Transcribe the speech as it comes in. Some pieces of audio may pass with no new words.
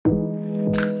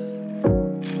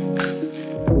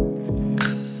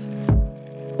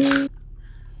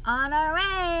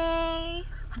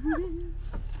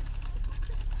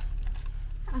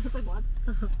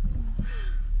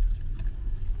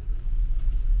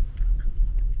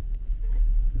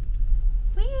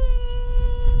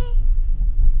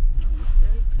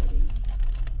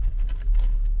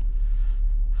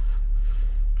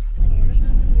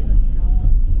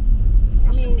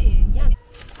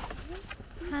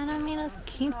Mina's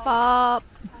kimbap.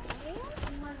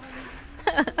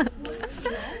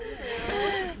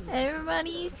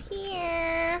 Everybody's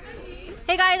here.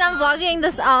 Hey guys, I'm vlogging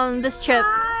this trip.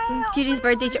 Judy's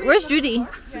birthday trip. Where's Judy?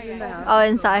 Oh,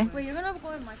 inside. Wait, you're gonna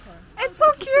go in my car. It's so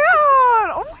cute!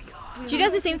 Oh my god. Judy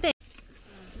does the same thing.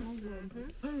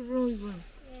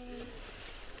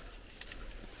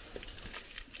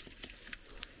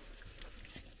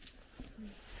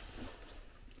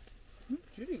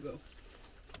 Judy go.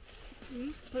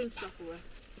 Putting stuff away.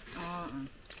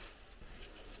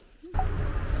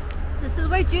 This is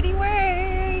where Judy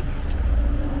works.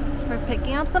 We're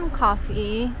picking up some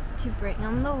coffee to bring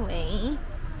on the way.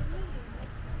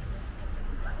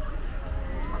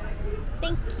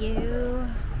 Thank you.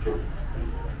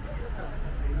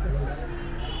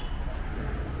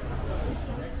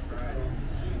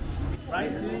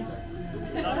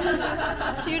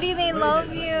 Judy, they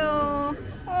love you.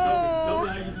 Oh.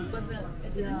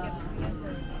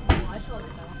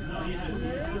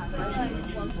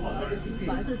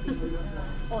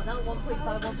 Oh, now 1.5,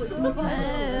 1.2.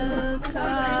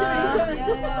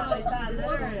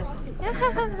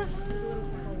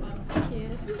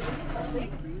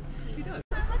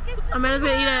 Amanda's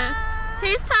gonna eat it.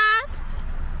 Taste test!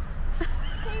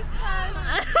 Taste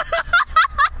test.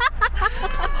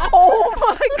 Oh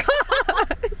my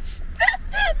gosh!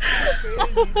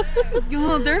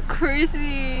 Yo, they're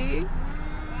crazy.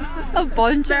 A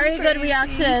bunch Very of good crazy.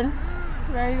 reaction.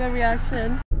 Very good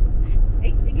reaction. I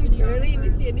can barely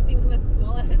even see anything from the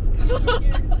smallest.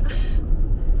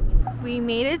 We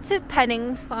made it to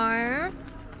Penning's farm.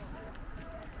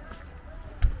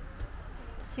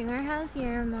 Singer has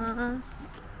earmuffs.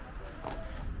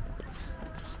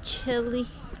 It's chilly.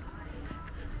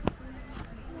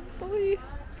 Boy.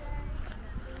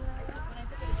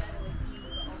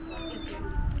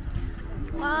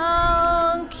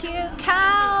 Wow, cute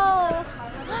cow.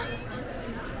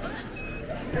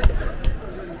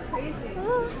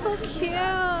 Oh, so cute.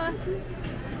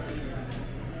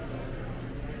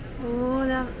 Oh,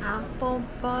 that apple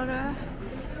butter.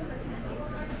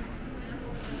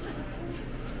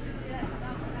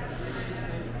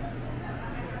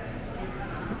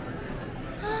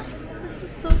 This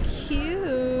is so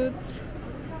cute.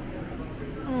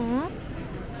 Aww.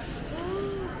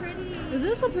 Oh, pretty. Is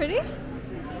this so pretty?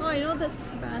 Oh, I know this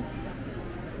brand.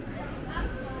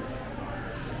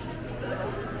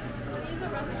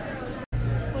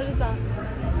 What is that?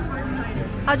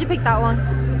 How'd you pick that one?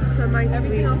 Semi-sweet.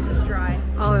 Everything else is dry.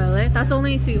 Oh, really? That's the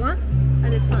only sweet one?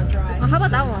 And it's not dry. Oh, how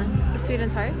about that one? The sweet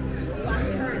and tart? Black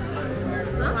currant.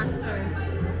 Huh?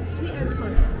 Sweet and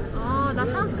tart. Oh, that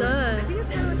sounds I good. think it's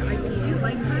kind of like IPA. Do you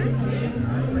like currants? I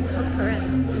don't like What's currant?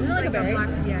 Isn't it like a berry? black,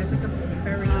 yeah, it's like a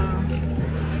berry.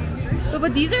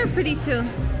 But these are pretty too.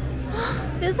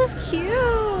 This is cute.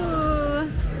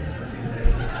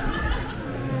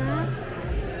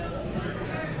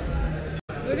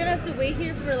 We're gonna have to wait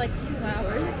here for like 2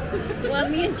 hours while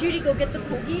me and Judy go get the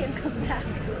cookie and come back.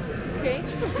 Okay?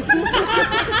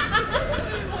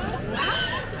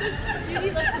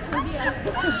 Judy left the cookie out.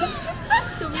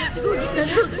 So we have to go get the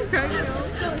children right now.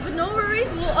 So, but no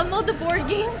worries, we'll unload the board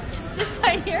games. Just sit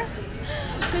tight here.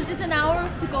 Because it's an hour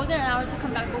to go there, an hour to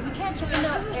come back. But we can't check in the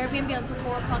Airbnb until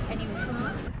 4 o'clock anyway.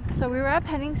 So we were at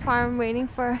Penning's farm waiting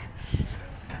for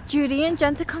Judy and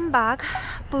Jen to come back.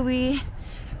 But we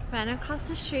ran across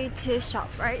the street to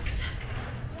ShopRite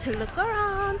to look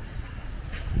around,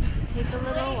 to take a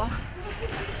little walk.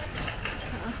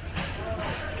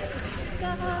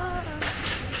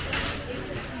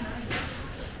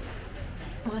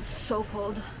 Oh, it's so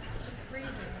cold.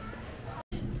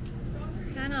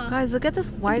 Guys, look at this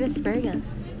white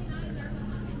asparagus.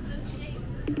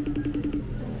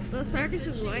 The asparagus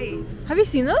is white. Have you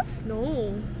seen those?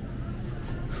 No.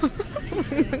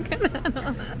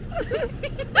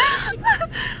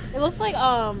 It looks like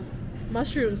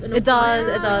mushrooms. It does,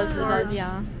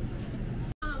 yeah.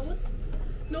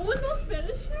 No one knows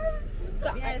Spanish here?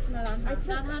 Yeah, it's naranja.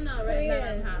 Naranja, right?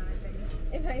 Naranja.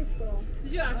 In high school.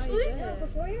 Did you actually? Yeah, for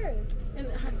 4 years.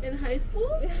 In high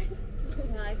school?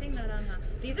 Yeah, I think naranja.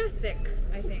 These are thick,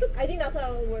 I think. I think that's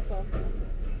how it would work well.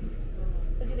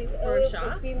 What do you think? For a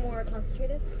shot? Be more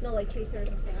concentrated? No, like chaser or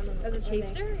something. I don't know. As a What do you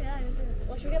think? chaser? Yeah, it is.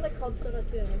 Well, should we get like club soda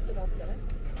too and mix it all together?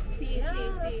 Sí.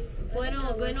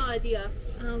 Bueno idea.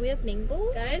 We have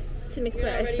mango Guys, to mix we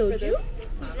with are our ready for soju. this.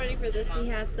 Who's ready for this? We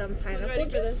have some Who's pineapple ready for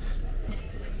juice. this?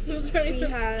 Who's ready We for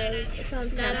have some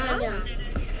tampons.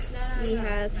 We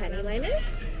have honey liners.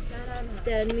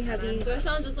 Then we have these Do I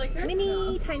sound just like her?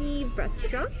 mini tiny breath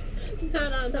drops.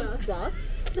 No. Some floss.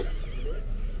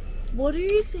 What are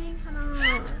you saying,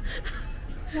 Hannah?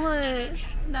 What?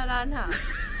 Naranja.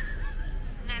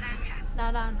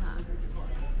 Naranja.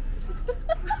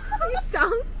 You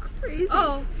sound crazy.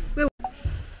 Oh. Wait.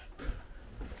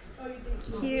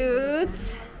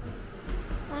 Cute.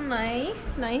 Oh, nice,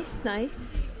 nice, nice.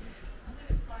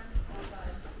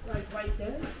 Like right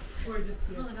there? Or just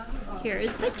here?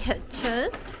 Here's the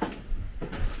kitchen.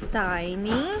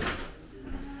 Dining.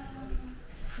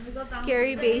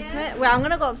 Scary basement. Wait, I'm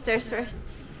gonna go upstairs first.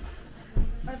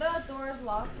 Are the doors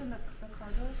locked in the car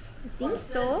doors? I think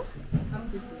so.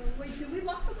 Wait, did we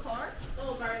lock the car?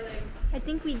 Oh, darling. I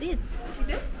think we did. We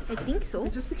did? I think so.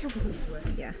 Just be careful this way.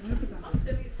 Yeah.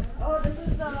 Oh, this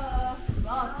is the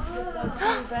loft with the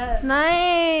 2 beds.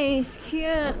 Nice,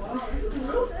 cute. Wow.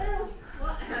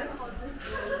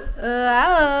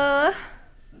 Oh,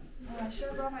 I should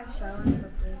have brought my shower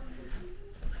slippers.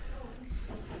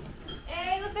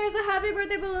 Hey, look, there's a happy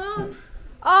birthday balloon.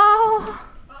 Oh,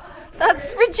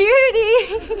 that's for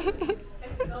Judy.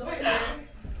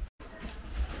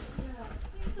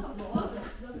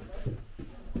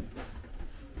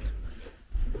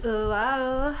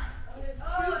 Wow.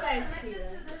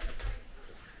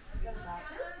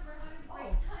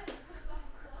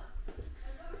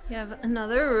 You have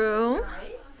another room.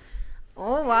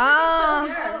 Oh wow.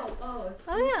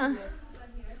 Oh yeah.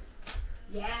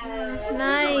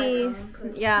 Nice.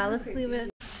 Yeah, let's leave it.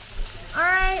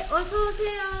 Alright, 어서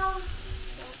오세요.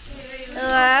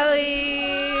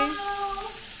 Lovely.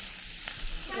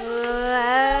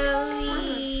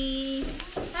 Lovely.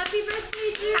 Happy birthday,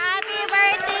 Judy. Happy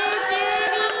birthday,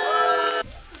 Judy.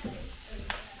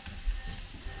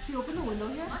 Should we open the window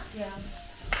here? Yeah.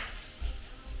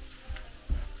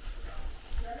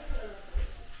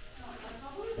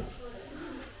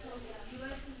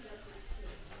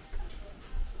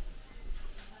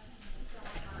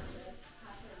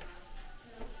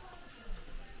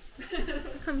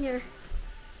 Come here.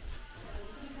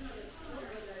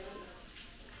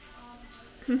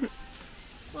 1,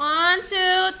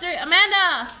 2, 3.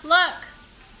 Amanda, look.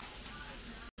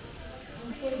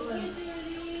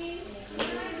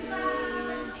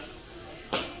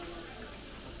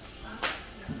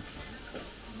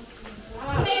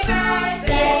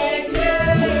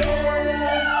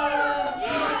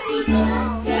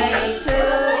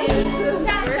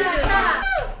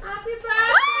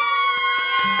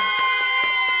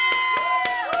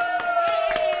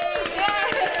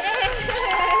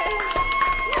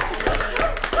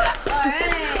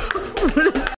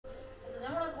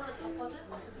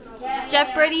 It's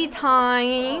Jeopardy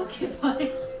time.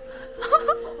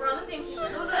 We're on the same team.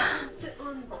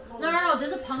 No,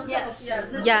 there's a punk. Yes,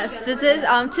 this is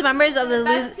 2 members of the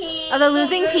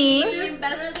losing team.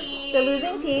 Best team. The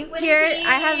losing team. Here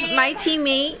I have my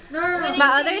teammate,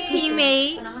 my other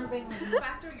teammate.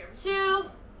 2,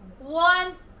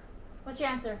 1. What's your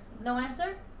answer? No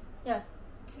answer? Yes.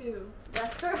 2.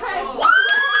 That's correct.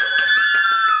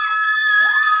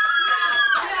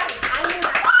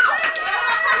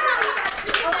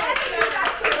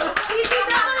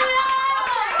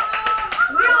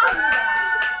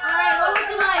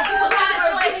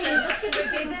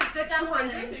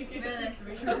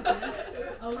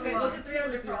 Okay, we'll do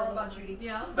 300 for all about Judy.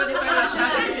 Yeah. But if I was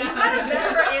Judy, you gotta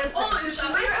vet her answers.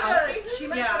 She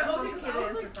might put a complicated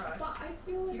answer for us.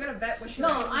 You gotta vet what she No,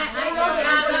 wants. I know the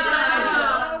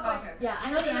answer. Okay. Yeah,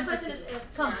 I know the answer.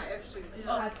 Come.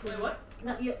 Wait, what?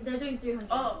 No, they're doing 300.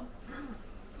 Oh.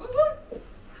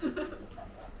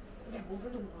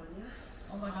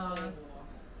 Oh my god.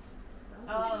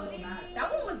 Oh,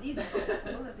 that one was easy.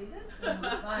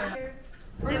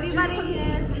 Everybody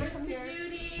in.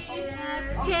 Judy.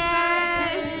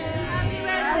 Cheers. Happy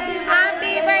birthday.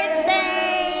 Happy birthday.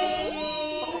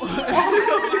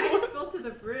 Mine spilled to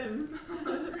the brim.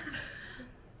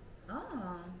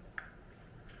 Oh.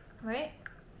 Right?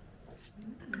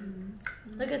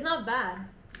 Like, it's not bad.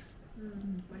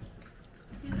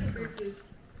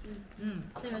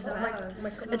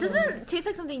 It doesn't taste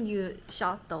like something you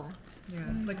shot though. Yeah,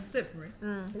 like sip, right?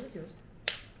 Is this yours?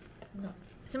 No.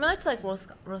 Similar to like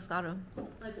Roscato.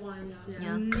 Like wine, yeah.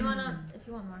 Yeah. You wanna, if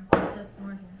you want more, there's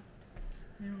more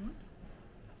here.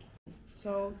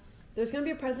 So there's going to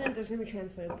be a president, there's going to be a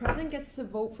chancellor. The president gets to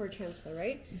vote for a chancellor,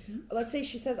 right? Let's say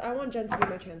she says, I want Jen to be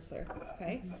my chancellor,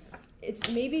 okay? It's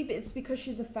because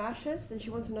she's a fascist and she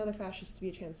wants another fascist to be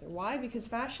a chancellor. Why? Because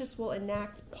fascists will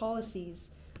enact policies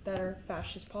that are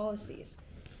fascist policies.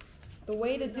 The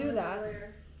way to do that...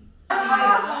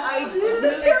 I did.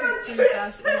 This guy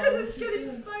was getting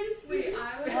spicy. Wait,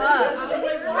 I was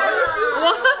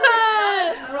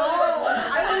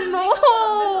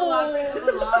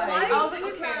like,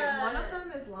 okay, one of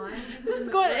them is lying.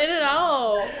 Just going in and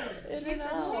out. She's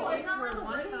not like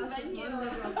one fascist, one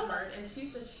liberal part, and she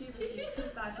said she received 2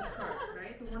 fascist cards,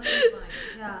 right? So one of them is mine.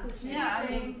 Yeah. So Yeah.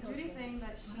 Judy's saying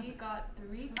that she got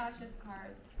 3 fascist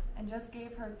cards and just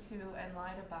gave her 2 and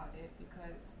lied about it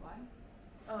because why?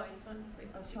 Oh, I just wanted to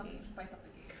spice up She the wants game. to spice up the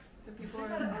game. So people are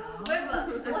Wait,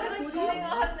 but what is going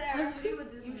on there? Judy would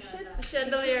do something like that.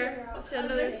 Chandelier.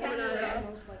 Chandelier. Chandelier.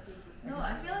 No,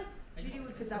 I feel like Judy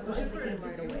would Because that was just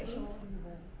right away.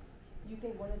 You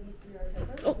think one of these 3 are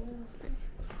Hitler? Oh.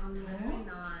 I'm really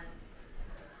not.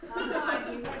 That's why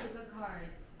I gave her the good card.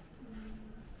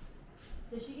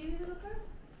 Did she give you the good card?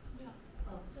 Yeah.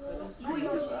 Oh, you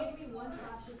gave me 1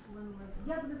 fascist, 1 liberal.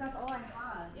 yeah, because that's all I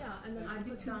had. Yeah, and then I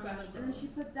put down And then she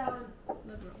put down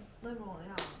liberal. liberal,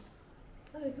 yeah.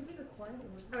 Oh, it could be the quiet one.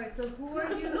 Alright, so who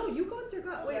are you? No, you go with your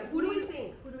gut. Wait, who do you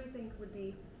think? Who do we think would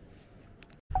be?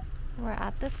 We're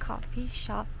at this coffee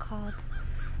shop called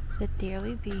the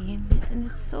Daily Bean,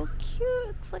 and it's so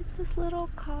cute. It's like this little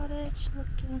cottage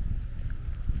looking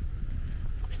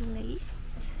place.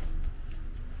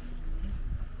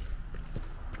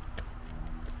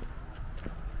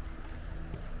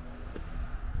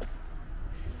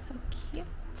 So cute.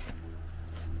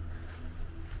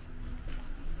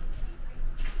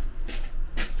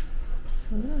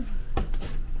 Ooh.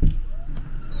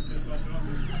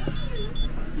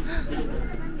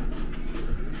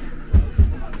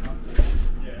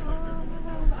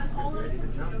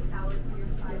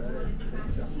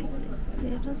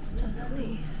 Little stuffs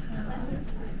they have.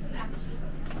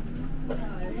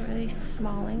 Really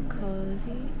small and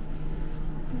cozy.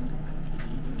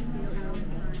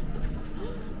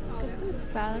 Look at this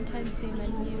Valentine's Day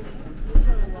menu.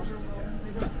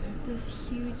 This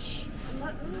huge.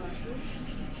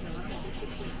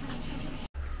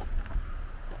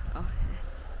 Oh.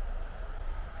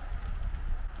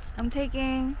 I'm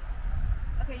taking.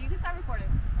 Okay, you can start recording.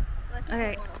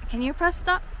 Okay, can you press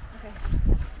stop? Okay.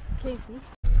 Casey.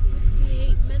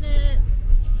 58 minutes.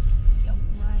 Yo,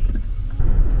 right.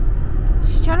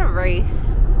 She's trying to race.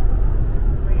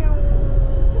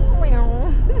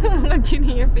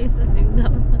 Judy, your face is doing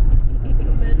dumb.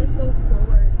 Amanda's so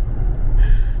forward.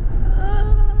 Oh,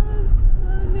 it's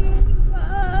funny.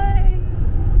 Bye.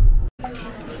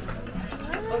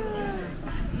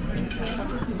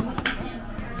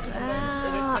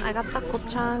 I got the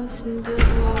곱창 순두부.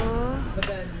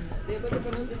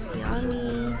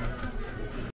 Yummy.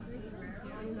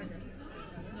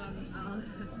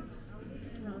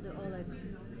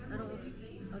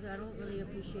 I don't really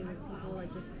appreciate when people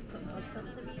like just put up stuff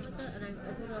to me like that, and I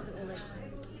told her I was like, oh, like,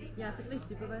 yeah, if it's my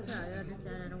supervisor, I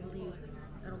understand.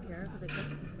 I don't care, because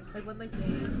like when my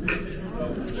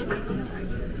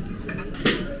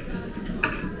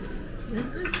it's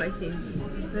pretty spicy.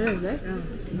 Really good? Yeah.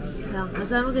 Yeah, that's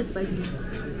why I don't get spicy.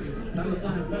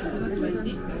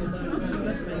 Spicy?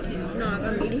 No, I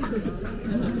got medium.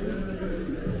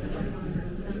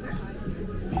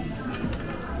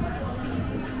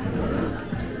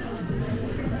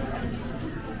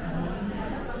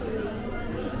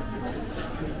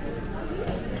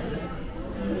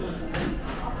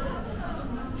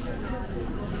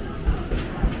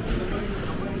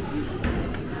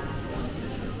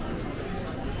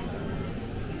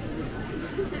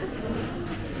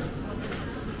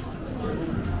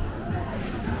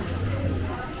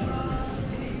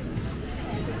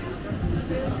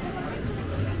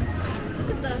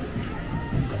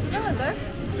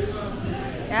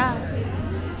 Yeah.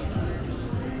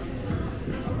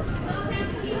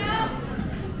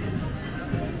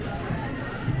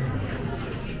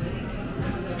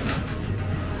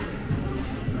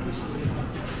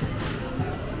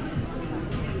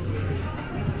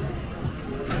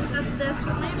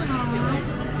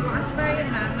 Raspberry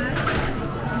mammoth,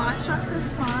 matcha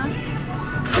croissant.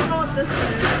 I don't know what this is.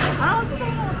 I also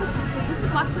don't know what this is, but this is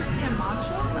black sesame and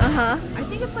matcha. I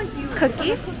think it's like you.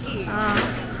 Cookie? It's like a cookie.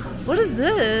 What is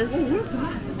this? Oh, what is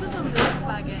that? This is a milk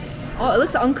baguette. Oh, it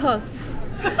looks uncooked.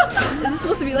 Is it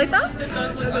supposed to be like that?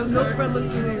 The milk bread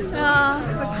looks really good. Yeah.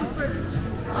 It's like super.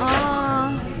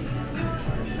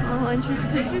 Oh, interesting.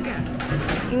 What did you get?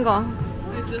 이거.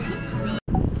 This looks really.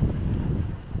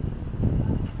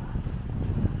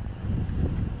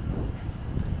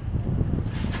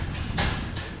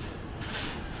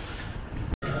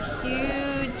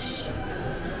 Huge.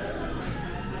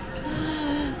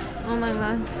 Oh my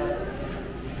god.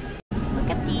 Look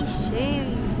at these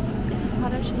shapes. Look at these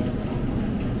water shapes.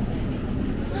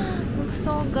 Looks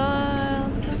so good.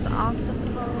 Look at this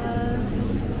octopus.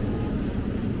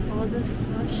 All this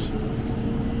sashimi.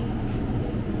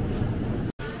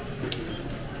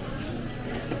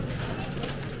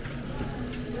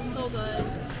 They're so good.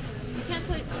 You can't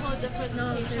tell the difference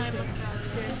between Thai masala.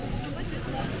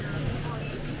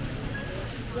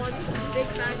 one big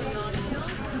bag of nostrils,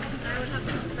 and I would have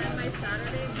to spend my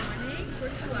Saturday morning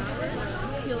for 2 hours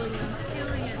peeling them.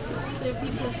 Peeling it. So your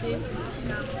PTSD.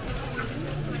 Yeah.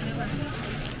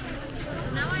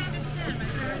 Now I understand. My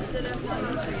parents did it while we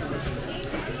were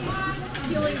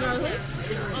Peeling garlic?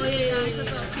 Oh yeah, yeah, yeah. because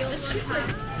I'll peel one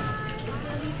time.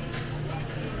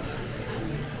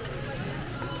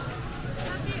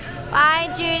 Bye,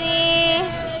 Judy.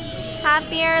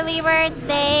 Happy early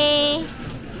birthday.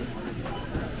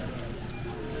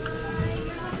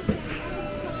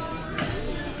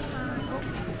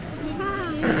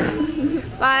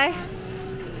 Bye.